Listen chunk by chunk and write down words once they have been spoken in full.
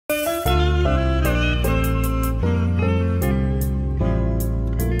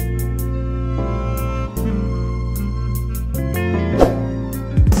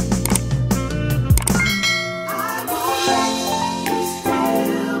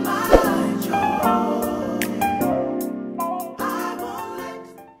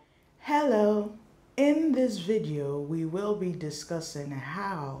video, we will be discussing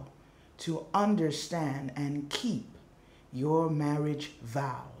how to understand and keep your marriage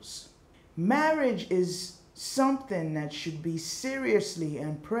vows. Marriage is something that should be seriously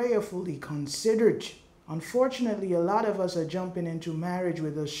and prayerfully considered. Unfortunately, a lot of us are jumping into marriage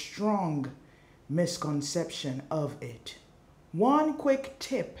with a strong misconception of it. One quick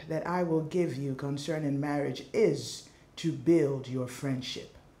tip that I will give you concerning marriage is to build your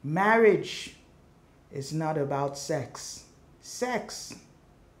friendship. Marriage is not about sex. Sex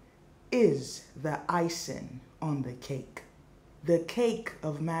is the icing on the cake. The cake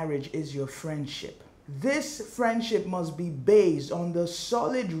of marriage is your friendship. This friendship must be based on the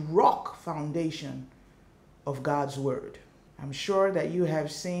solid rock foundation of God's word. I'm sure that you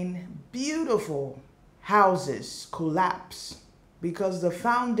have seen beautiful houses collapse because the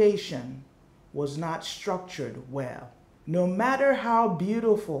foundation was not structured well. No matter how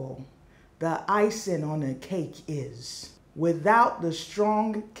beautiful the icing on a cake is, without the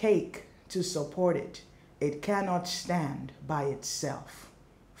strong cake to support it, it cannot stand by itself.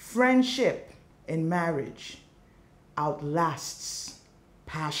 Friendship in marriage outlasts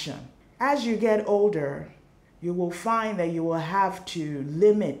passion. As you get older, you will find that you will have to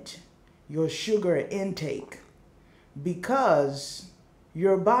limit your sugar intake because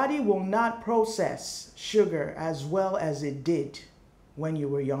your body will not process sugar as well as it did when you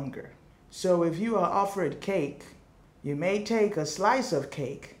were younger. So if you are offered cake, you may take a slice of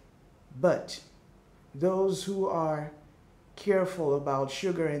cake, but those who are careful about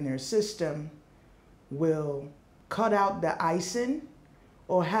sugar in their system will cut out the icing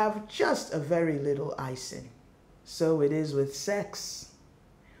or have just a very little icing. So it is with sex.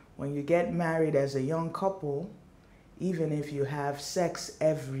 When you get married as a young couple, even if you have sex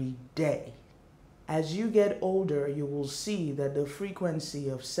every day, as you get older, you will see that the frequency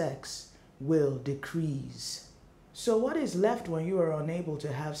of sex will decrease. So what is left when you are unable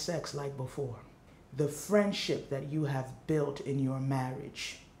to have sex like before? The friendship that you have built in your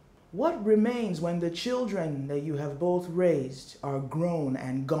marriage. What remains when the children that you have both raised are grown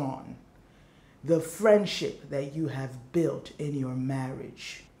and gone? The friendship that you have built in your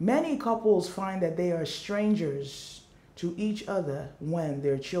marriage. Many couples find that they are strangers to each other when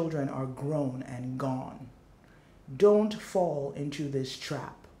their children are grown and gone. Don't fall into this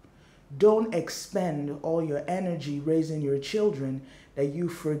trap. Don't expend all your energy raising your children that you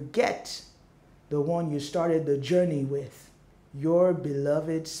forget the one you started the journey with, your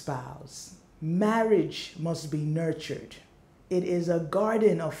beloved spouse. Marriage must be nurtured. It is a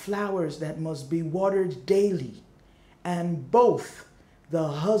garden of flowers that must be watered daily, and both the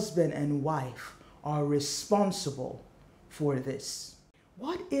husband and wife are responsible for this.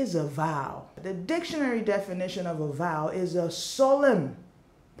 What is a vow? The dictionary definition of a vow is a solemn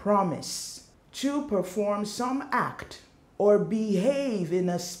promise to perform some act or behave in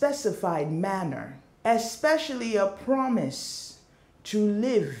a specified manner, especially a promise to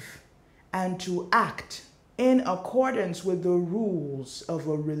live and to act in accordance with the rules of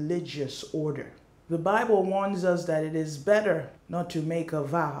a religious order. The Bible warns us that it is better not to make a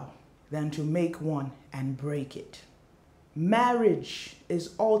vow than to make one and break it. Marriage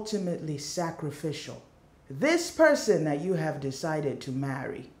is ultimately sacrificial. This person that you have decided to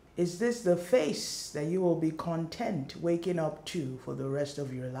marry, is this the face that you will be content waking up to for the rest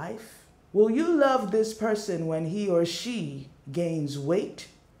of your life? Will you love this person when he or she gains weight,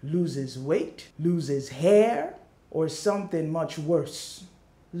 loses hair, or something much worse?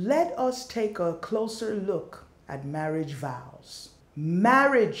 Let us take a closer look at marriage vows.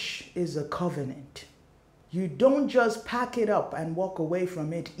 Marriage is a covenant. You don't just pack it up and walk away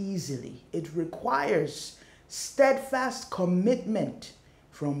from it easily. It requires steadfast commitment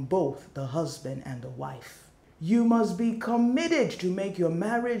from both the husband and the wife. You must be committed to make your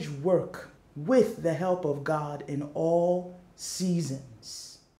marriage work with the help of God in all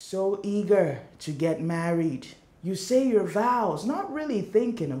seasons. So eager to get married. You say your vows, not really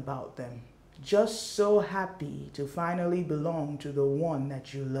thinking about them. Just so happy to finally belong to the one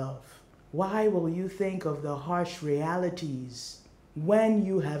that you love. Why will you think of the harsh realities when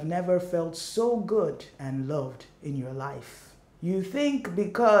you have never felt so good and loved in your life? You think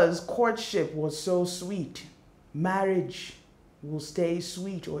because courtship was so sweet, marriage will stay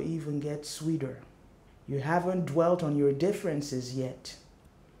sweet or even get sweeter. You haven't dwelt on your differences yet.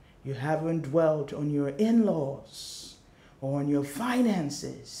 You haven't dwelt on your in-laws or on your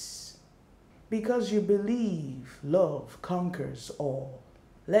finances because you believe love conquers all.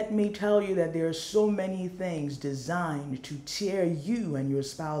 Let me tell you that there are so many things designed to tear you and your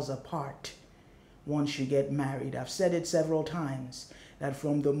spouse apart once you get married. I've said it several times that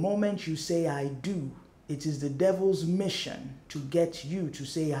from the moment you say I do, It is the devil's mission to get you to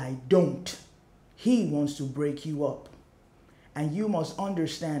say, I don't. He wants to break you up. And you must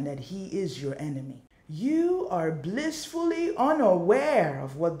understand that he is your enemy. You are blissfully unaware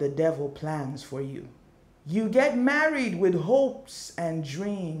of what the devil plans for you. You get married with hopes and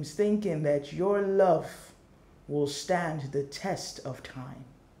dreams, thinking that your love will stand the test of time.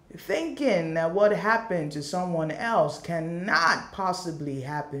 Thinking that what happened to someone else cannot possibly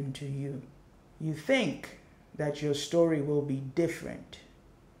happen to you. You think that your story will be different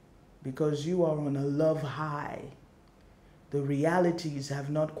because you are on a love high. The realities have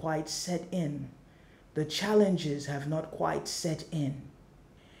not quite set in. The challenges have not quite set in.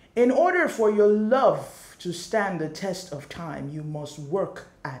 In order for your love to stand the test of time, you must work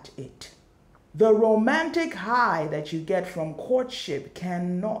at it. The romantic high that you get from courtship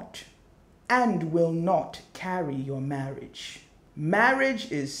cannot and will not carry your marriage.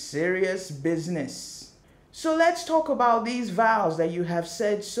 Marriage is serious business. So let's talk about these vows that you have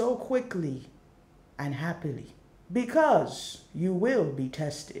said so quickly and happily, because you will be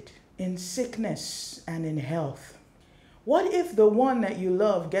tested in sickness and in health. What if the one that you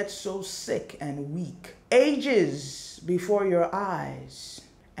love gets so sick and weak, ages before your eyes,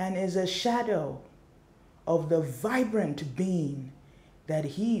 and is a shadow of the vibrant being that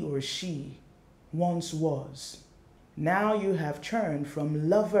he or she once was? Now you have turned from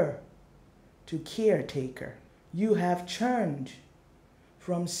lover to caretaker. You have turned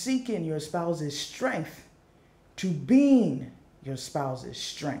from seeking your spouse's strength to being your spouse's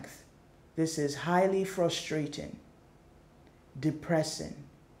strength. This is highly frustrating, depressing,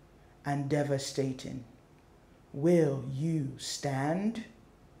 and devastating. Will you stand?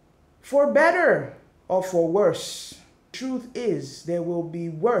 For better or for worse? Truth is, there will be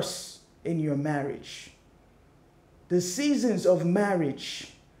worse in your marriage. The seasons of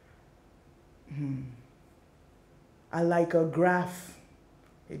marriage are like a graph.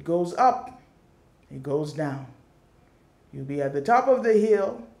 It goes up, it goes down. You'll be at the top of the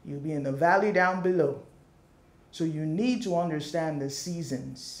hill, you'll be in the valley down below. So you need to understand the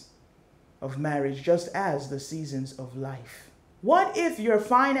seasons of marriage just as the seasons of life. What if your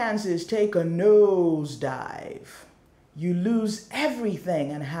finances take a nosedive? You lose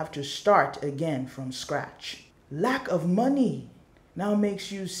everything and have to start again from scratch. Lack of money now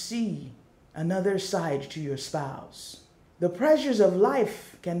makes you see another side to your spouse. The pressures of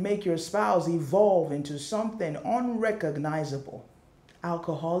life can make your spouse evolve into something unrecognizable.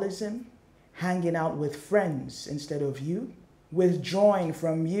 Alcoholism, hanging out with friends instead of you, withdrawing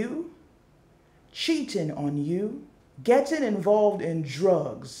from you, cheating on you, getting involved in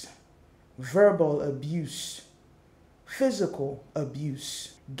drugs, verbal abuse, physical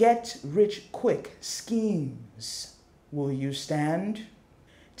abuse, get rich quick schemes. Will you stand?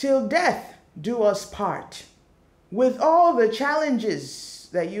 Till death do us part. With all the challenges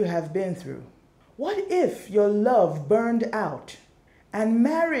that you have been through, what if your love burned out and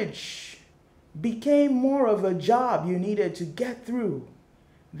marriage became more of a job you needed to get through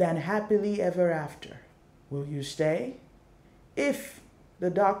than happily ever after? Will you stay? If the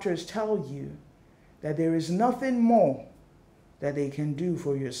doctors tell you that there is nothing more that they can do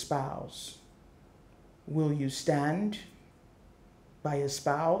for your spouse, will you stand by a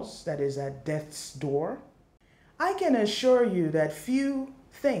spouse that is at death's door? I can assure you that few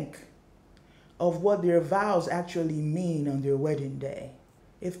think of what their vows actually mean on their wedding day.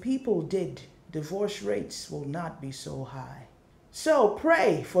 If people did, divorce rates will not be so high. So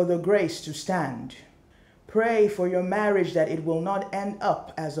pray for the grace to stand. Pray for your marriage that it will not end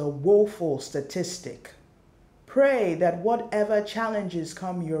up as a woeful statistic. Pray that whatever challenges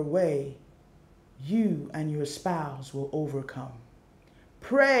come your way, you and your spouse will overcome.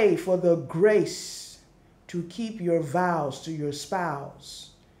 Pray for the grace to keep your vows to your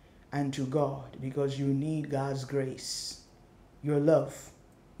spouse and to God, because you need God's grace. Your love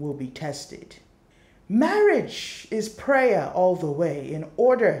will be tested. Marriage is prayer all the way in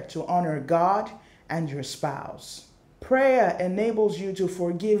order to honor God and your spouse. Prayer enables you to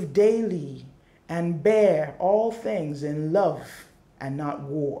forgive daily and bear all things in love and not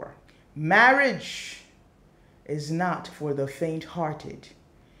war. Marriage is not for the faint-hearted.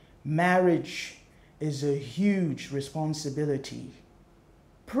 Marriage is a huge responsibility.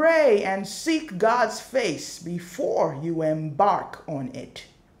 Pray and seek God's face before you embark on it.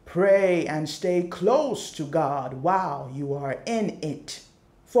 Pray and stay close to God while you are in it.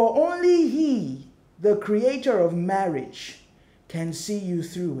 For only He, the creator of marriage, can see you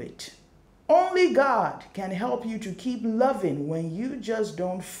through it. Only God can help you to keep loving when you just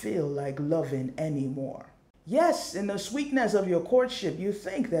don't feel like loving anymore. Yes, in the sweetness of your courtship, you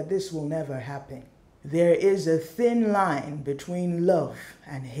think that this will never happen. There is a thin line between love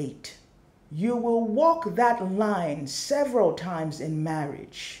and hate. You will walk that line several times in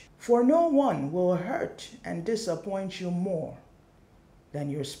marriage, for no one will hurt and disappoint you more than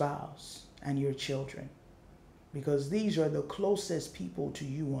your spouse and your children, because these are the closest people to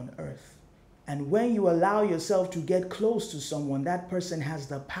you on earth. And when you allow yourself to get close to someone, that person has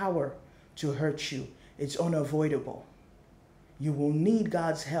the power to hurt you. It's unavoidable. You will need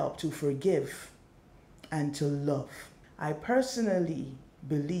God's help to forgive and to love. I personally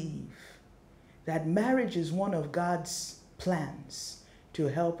believe that marriage is one of God's plans to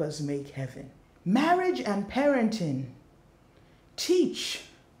help us make heaven. Marriage and parenting teach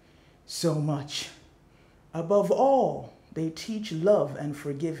so much. Above all, they teach love and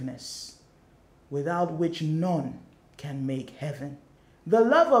forgiveness, without which none can make heaven. The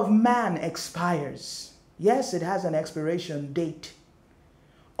love of man expires. Yes, it has an expiration date.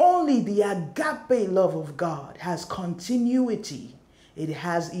 Only the agape love of God has continuity. It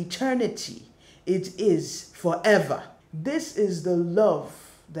has eternity. It is forever. This is the love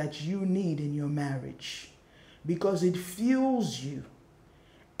that you need in your marriage, because it fuels you,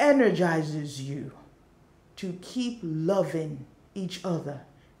 energizes you to keep loving each other,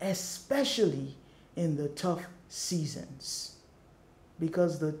 especially in the tough seasons,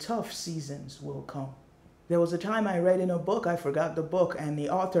 because the tough seasons will come. There was a time I read in a book, I forgot the book, and the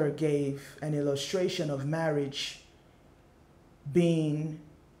author gave an illustration of marriage being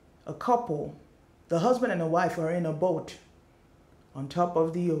a couple. The husband and the wife are in a boat on top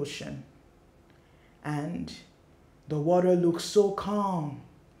of the ocean, and the water looks so calm,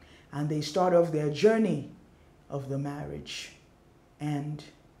 and they start off their journey of the marriage, and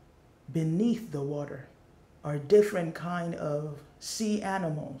beneath the water are different kind of sea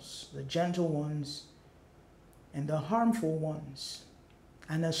animals, the gentle ones and the harmful ones,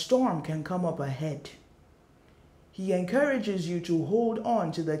 and a storm can come up ahead. He encourages you to hold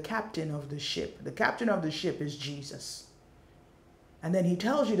on to the captain of the ship. The captain of the ship is Jesus. And then he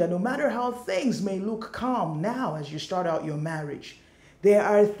tells you that no matter how things may look calm now as you start out your marriage, there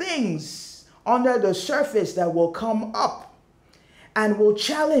are things under the surface that will come up and will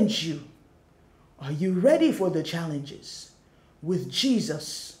challenge you. Are you ready for the challenges? With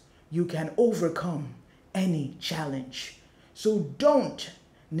Jesus, you can overcome any challenge. So don't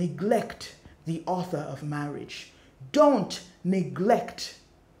neglect the author of marriage. Don't neglect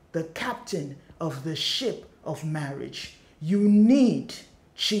the captain of the ship of marriage. You need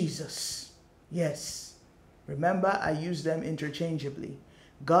Jesus. Yes. Remember, I use them interchangeably.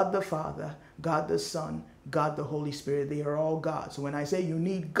 God the Father, God the Son, God the Holy Spirit. They are all God. So when I say you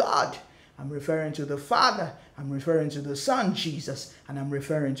need God, I'm referring to the Father, I'm referring to the Son, Jesus, and I'm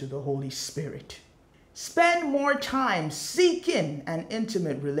referring to the Holy Spirit. Spend more time seeking an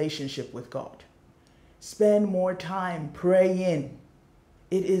intimate relationship with God. Spend more time praying.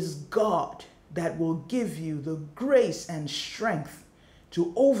 It is God that will give you the grace and strength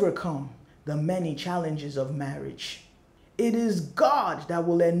to overcome the many challenges of marriage. It is God that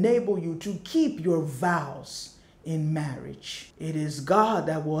will enable you to keep your vows in marriage. It is God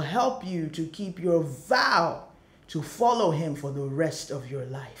that will help you to keep your vow to follow Him for the rest of your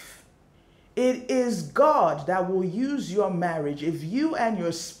life. It is God that will use your marriage, if you and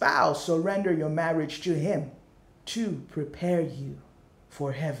your spouse surrender your marriage to Him, to prepare you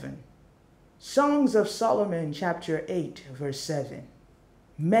for heaven. Songs of Solomon chapter 8 verse 7.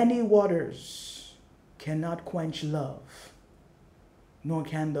 Many waters cannot quench love, nor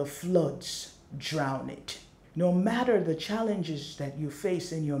can the floods drown it. No matter the challenges that you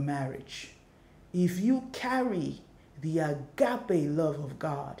face in your marriage, if you carry the agape love of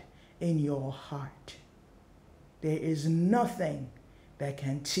God in your heart, there is nothing that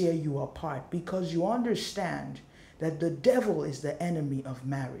can tear you apart, because you understand that the devil is the enemy of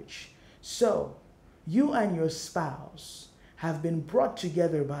marriage. So you and your spouse have been brought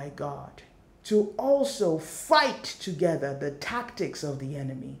together by God to also fight together the tactics of the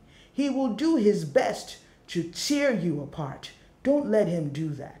enemy. He will do his best to tear you apart. Don't let him do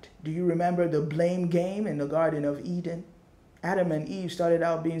that. Do you remember the blame game in the Garden of Eden? Adam and Eve started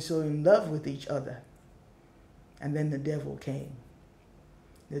out being so in love with each other, and then the devil came.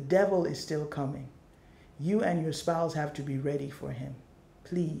 The devil is still coming. You and your spouse have to be ready for him.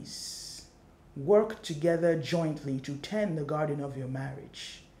 Please work together jointly to tend the garden of your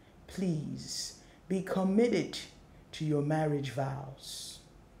marriage. Please be committed to your marriage vows.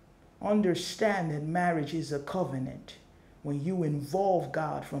 Understand that marriage is a covenant. When you involve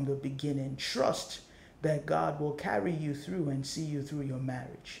God from the beginning, trust that God will carry you through and see you through your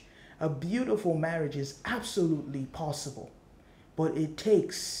marriage. A beautiful marriage is absolutely possible, but it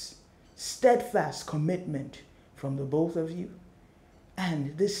takes steadfast commitment from the both of you.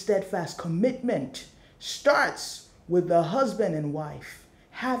 And this steadfast commitment starts with the husband and wife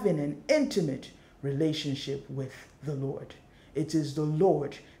having an intimate relationship with the Lord. It is the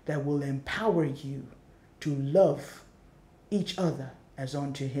Lord that will empower you to love each other as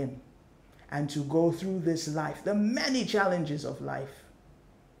unto him and to go through this life, the many challenges of life,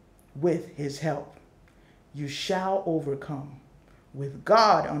 with his help. You shall overcome. With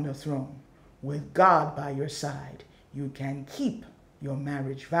God on the throne, with God by your side, you can keep your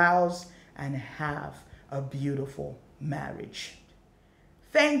marriage vows and have a beautiful marriage.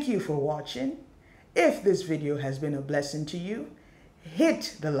 Thank you for watching. If this video has been a blessing to you,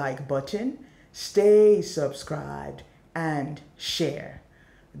 hit the like button, stay subscribed, and share.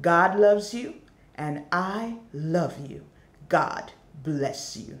 God loves you, and I love you. God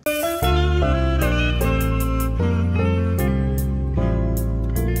bless you.